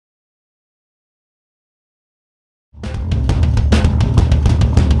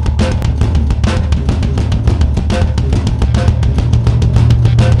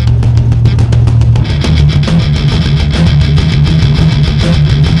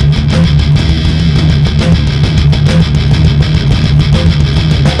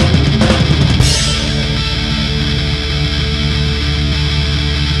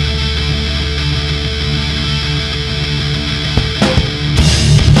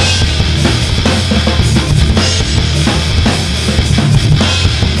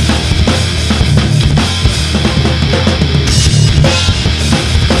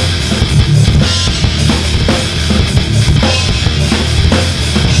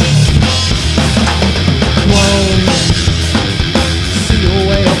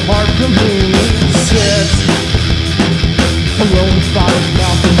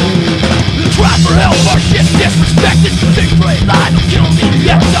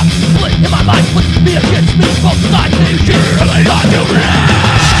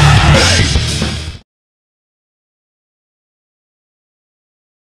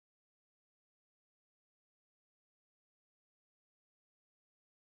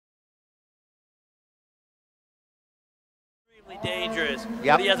Dangerous.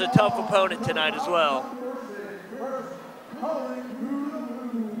 Yep. But he has a tough opponent tonight as well.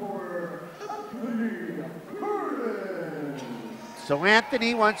 So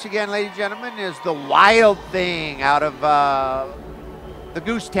Anthony, once again, ladies and gentlemen, is the wild thing out of the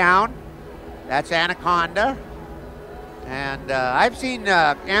Goose Town. That's Anaconda. And I've seen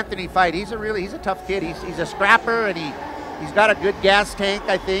Anthony fight. He's a tough kid. He's a scrapper, and he's got a good gas tank,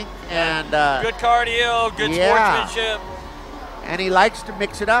 I think. And good cardio, good sportsmanship. And he likes to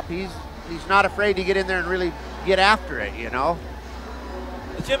mix it up. He's not afraid to get in there and really get after it, you know.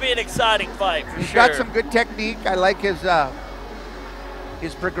 It's gonna be an exciting fight for sure. He's got some good technique. I like his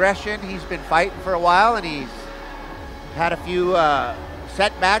progression. He's been fighting for a while, and he's had a few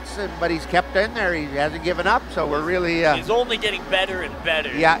setbacks, but he's kept in there. He hasn't given up, so we're really... he's only getting better and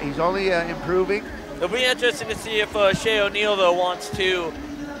better. Yeah, he's only improving. It'll be interesting to see if Shea ONeill, though, wants to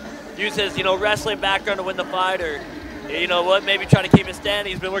use his, wrestling background to win the fight, or, maybe try to keep it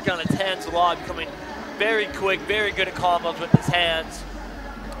standing. He's been working on his hands a lot, becoming very quick, very good at combos with his hands.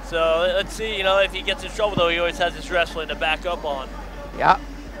 So let's see, if he gets in trouble, though, he always has his wrestling to back up on. Yeah.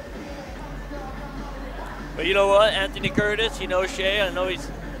 But you know what, Anthony Curtis, Shea, I know he's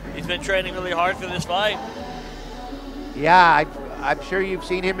been training really hard for this fight. Yeah, I'm sure you've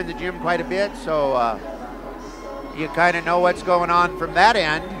seen him in the gym quite a bit, so you kind of know what's going on from that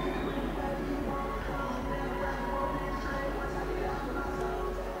end.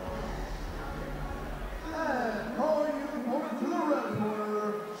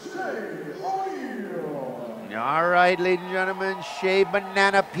 All right, ladies and gentlemen, Shea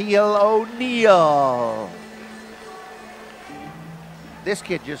Banana Peel ONeill. This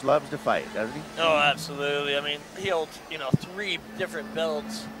kid just loves to fight, doesn't he? Oh, absolutely. I mean, he holds, 3 different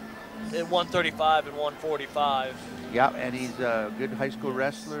belts at 135 and 145. Yeah, and he's a good high school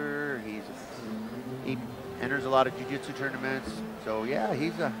wrestler. He enters a lot of jiu-jitsu tournaments. So yeah,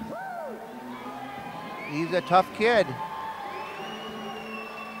 he's a tough kid.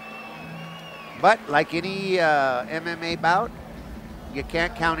 But like any MMA bout, you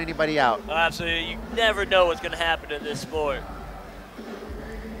can't count anybody out. Oh, absolutely. You never know what's going to happen in this sport.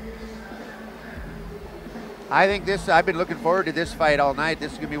 I think I've been looking forward to this fight all night.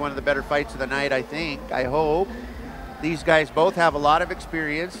 This is going to be one of the better fights of the night, I think. I hope. These guys both have a lot of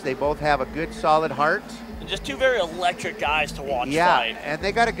experience. They both have a good, solid heart. And just 2 very electric guys to watch fight. Yeah, and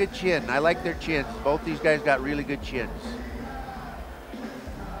they got a good chin. I like their chins. Both these guys got really good chins.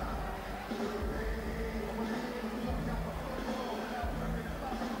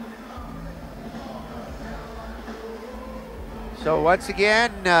 So once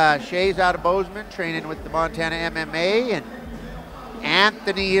again, Shea's out of Bozeman training with the Montana MMA, and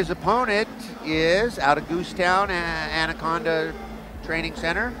Anthony, his opponent, is out of Goosetown, Anaconda Training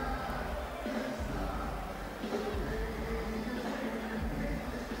Center.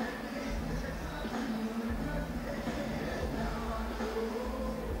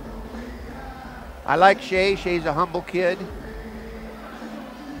 I like Shea. Shea's a humble kid.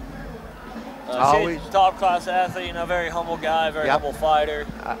 Always top class athlete, very humble guy, very humble fighter.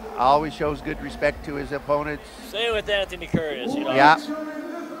 Always shows good respect to his opponents. Same with Anthony Curtis, Yeah.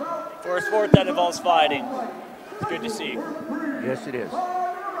 For a sport that involves fighting, it's good to see. Yes, it is.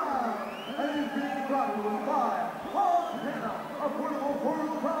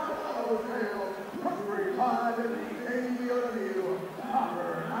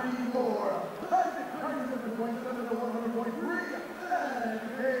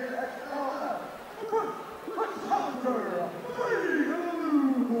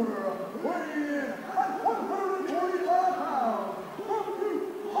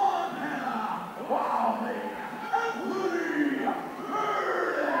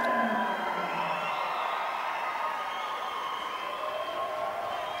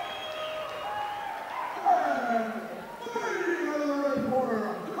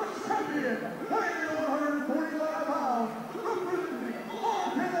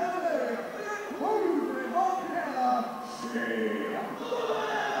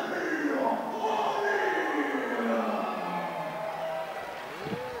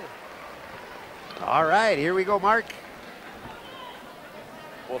 All right, here we go, Mark.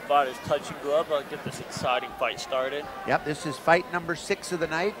 Both fighters touching glove. I'll get this exciting fight started. Yep, this is fight number 6 of the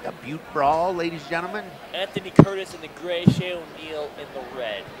night, a Butte Brawl, ladies and gentlemen. Anthony Curtis in the gray, Shea ONeill in the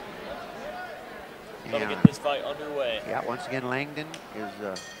red. Gonna get this fight underway. Yeah, once again, Langdon is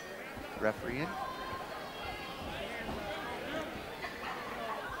refereeing.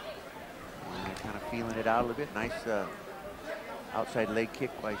 Kind of feeling it out a little bit. Nice outside leg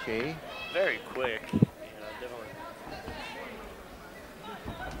kick by Shea. Very quick.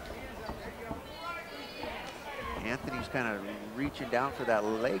 Anthony's kind of reaching down for that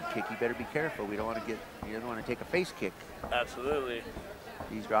leg kick. He better be careful. He doesn't want to take a face kick. Absolutely.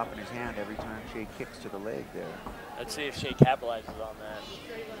 He's dropping his hand every time Shea kicks to the leg there. Let's see if Shea capitalizes on that.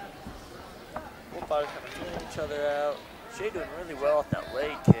 Both fighters kind of feeling each other out. Shea doing really well with that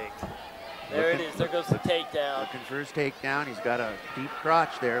leg kick. There it is. There goes the takedown. Looking for his takedown. He's got a deep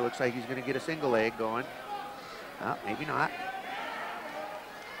crotch there. Looks like he's going to get a single leg going. Oh, maybe not.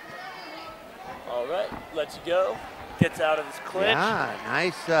 All right, lets go. Gets out of his clinch.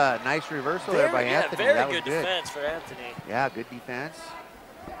 Yeah, nice reversal there by Anthony. Very that was good defense for Anthony. Yeah, good defense.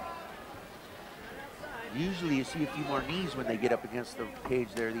 Usually you see a few more knees when they get up against the cage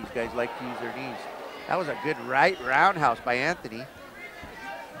there. These guys like to use their knees. That was a good right roundhouse by Anthony.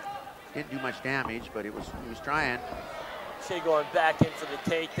 Didn't do much damage, but he was trying. Shea going back in for the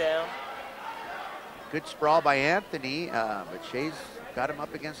takedown. Good sprawl by Anthony, but Shea's got him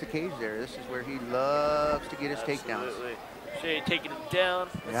up against the cage there. This is where he loves to get his takedowns. Shea taking him down.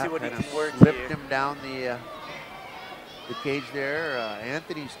 Let's see what he can work slipped here. him down the cage there.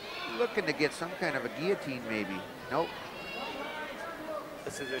 Anthony's looking to get some kind of a guillotine maybe. Nope.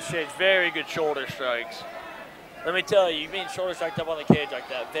 This is Shea's very good shoulder strikes. Let me tell you, being shoulder striked up on the cage like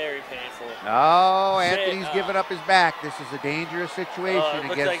that, very painful. Oh, Anthony's giving up his back. This is a dangerous situation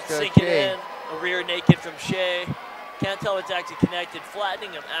looks against like sinking Shea. in, a rear naked from Shea. Can't tell it's actually connected,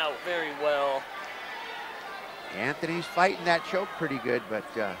 flattening him out very well. Anthony's fighting that choke pretty good, but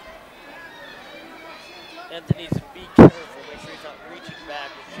Anthony needs to be careful, make sure he's not reaching back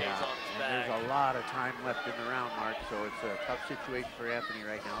with Shea's on his back. There's a lot of time left in the round, Mark, so it's a tough situation for Anthony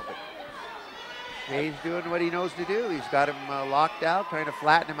right now, but Shea's doing what he knows to do. He's got him locked out, trying to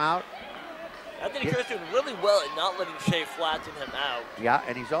flatten him out. Anthony Kerr's doing really well at not letting Shea flatten him out. Yeah,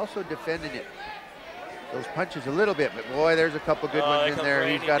 and he's also defending it. Those punches a little bit, but boy, there's a couple good ones in there.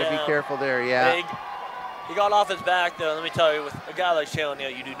 He's got to be careful there, yeah. Big. He got off his back, though. Let me tell you, with a guy like Shea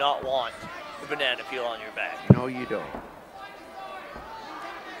ONeill, you do not want the banana peel on your back. No, you don't.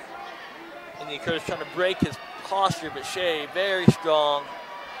 And Kerr's trying to break his posture, but Shea, very strong.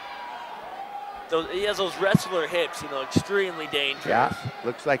 He has those wrestler hips, extremely dangerous. Yeah,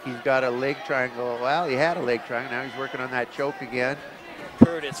 looks like he's got a leg triangle. Well, he had a leg triangle. Now he's working on that choke again.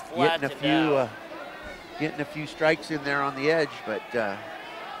 Curtis flattened out. Getting a few strikes in there on the edge, but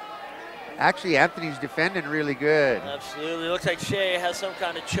actually Anthony's defending really good. Absolutely. Looks like Shea has some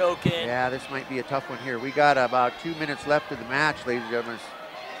kind of choke in. Yeah, this might be a tough one here. We got about 2 minutes left of the match, ladies and gentlemen.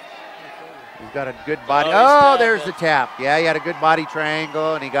 He's got a good body. Oh, there's the tap. Yeah, he had a good body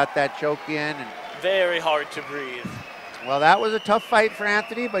triangle, and he got that choke in. And very hard to breathe. Well, that was a tough fight for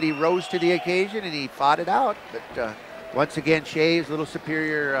Anthony, but he rose to the occasion, and he fought it out. But once again, Shea's little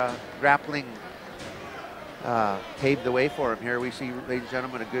superior grappling paved the way for him here. We see, ladies and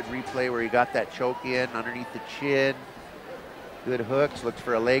gentlemen, a good replay where he got that choke in underneath the chin. Good hooks, looks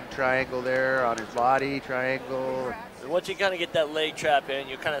for a leg triangle there on his body, triangle. Once you kind of get that leg trap in,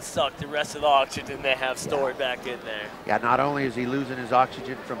 you kind of suck the rest of the oxygen they have stored back in there. Yeah, not only is he losing his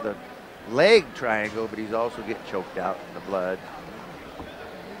oxygen from the leg triangle, but he's also getting choked out in the blood.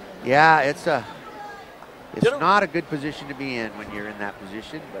 Yeah, it's not a good position to be in when you're in that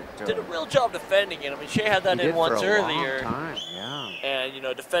position, but did a real job defending it. I mean, Shea had that in once earlier. Long time, yeah.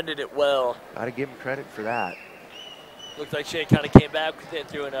 And defended it well. Got to give him credit for that. Looked like Shea kind of came back with it,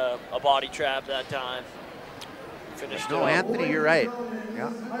 threw in a body trap that time. Finished no, Anthony, you're right.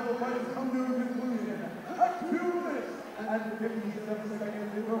 Yeah.